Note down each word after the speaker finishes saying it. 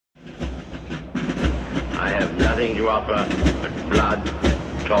nothing to offer but blood,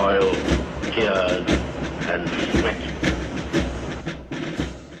 toil, tears, and sweat.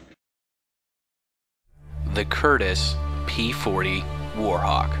 The Curtiss P-40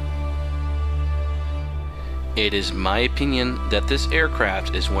 Warhawk. It is my opinion that this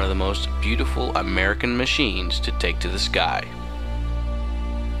aircraft is one of the most beautiful American machines to take to the sky.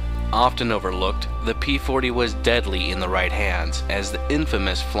 Often overlooked, the P-40 was deadly in the right hands, as the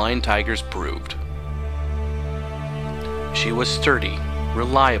infamous Flying Tigers proved. She was sturdy,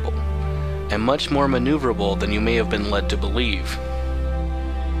 reliable, and much more maneuverable than you may have been led to believe.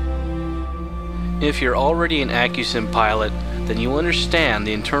 If you're already an Accu-Sim pilot, then you understand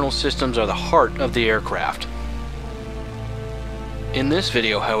the internal systems are the heart of the aircraft. In this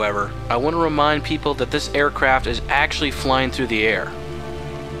video, however, I want to remind people that this aircraft is actually flying through the air.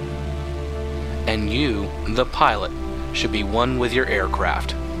 And you, the pilot, should be one with your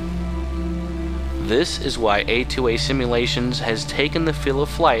aircraft. This is why A2A Simulations has taken the feel of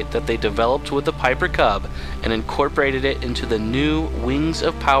flight that they developed with the Piper Cub and incorporated it into the new Wings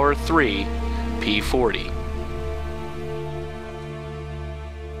of Power 3 P-40.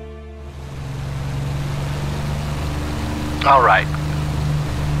 Alright,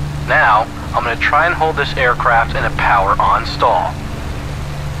 now I'm going to try and hold this aircraft in a power on stall.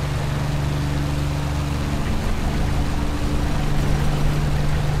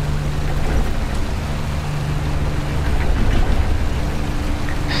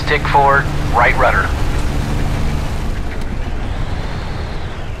 Stick forward, right rudder.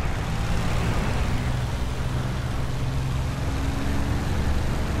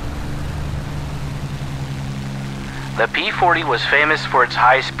 The P-40 was famous for its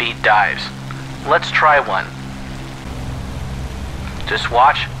high-speed dives. Let's try one. Just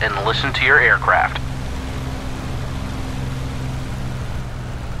watch and listen to your aircraft.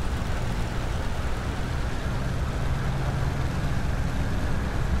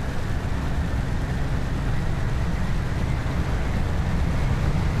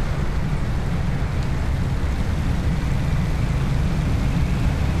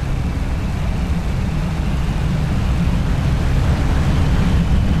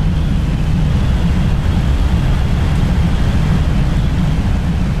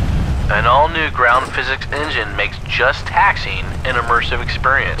 An all-new ground physics engine makes just taxiing an immersive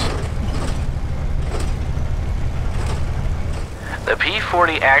experience. The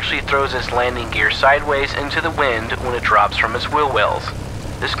P-40 actually throws its landing gear sideways into the wind when it drops from its wheel wells.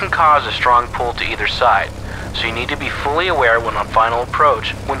 This can cause a strong pull to either side, so you need to be fully aware when on final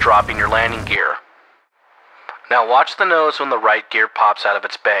approach when dropping your landing gear. Now watch the nose when the right gear pops out of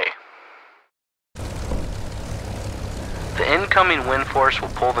its bay. The incoming wind force will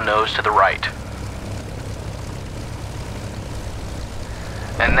pull the nose to the right.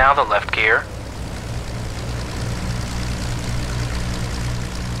 And now the left gear.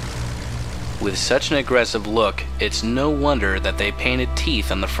 With such an aggressive look, it's no wonder that they painted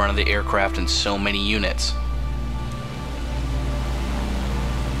teeth on the front of the aircraft in so many units.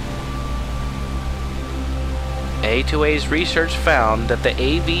 A2A's research found that the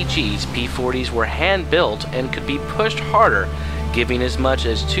AVG's P-40s were hand-built and could be pushed harder, giving as much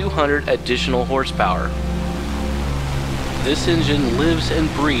as 200 additional horsepower. This engine lives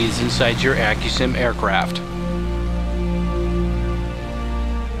and breathes inside your Accu-Sim aircraft.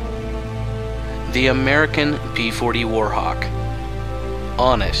 The American P-40 Warhawk.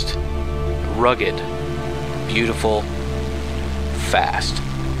 Honest, rugged, beautiful, fast.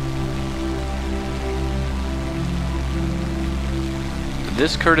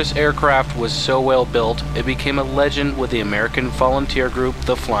 This Curtiss aircraft was so well built, it became a legend with the American volunteer group,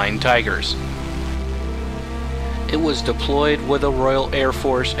 the Flying Tigers. It was deployed with the Royal Air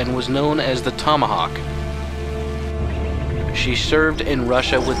Force and was known as the Tomahawk. She served in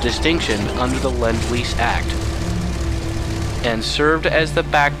Russia with distinction under the Lend-Lease Act, and served as the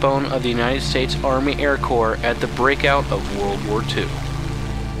backbone of the United States Army Air Corps at the breakout of World War II.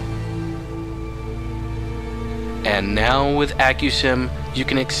 And now with Accu-Sim, you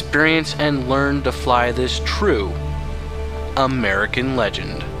can experience and learn to fly this true American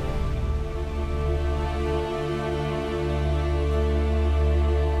legend.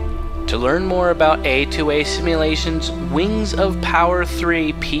 To learn more about A2A Simulations, Wings of Power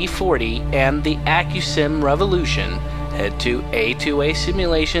 3 P-40 and the Accu-Sim Revolution, head to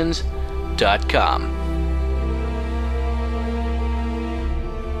A2ASimulations.com.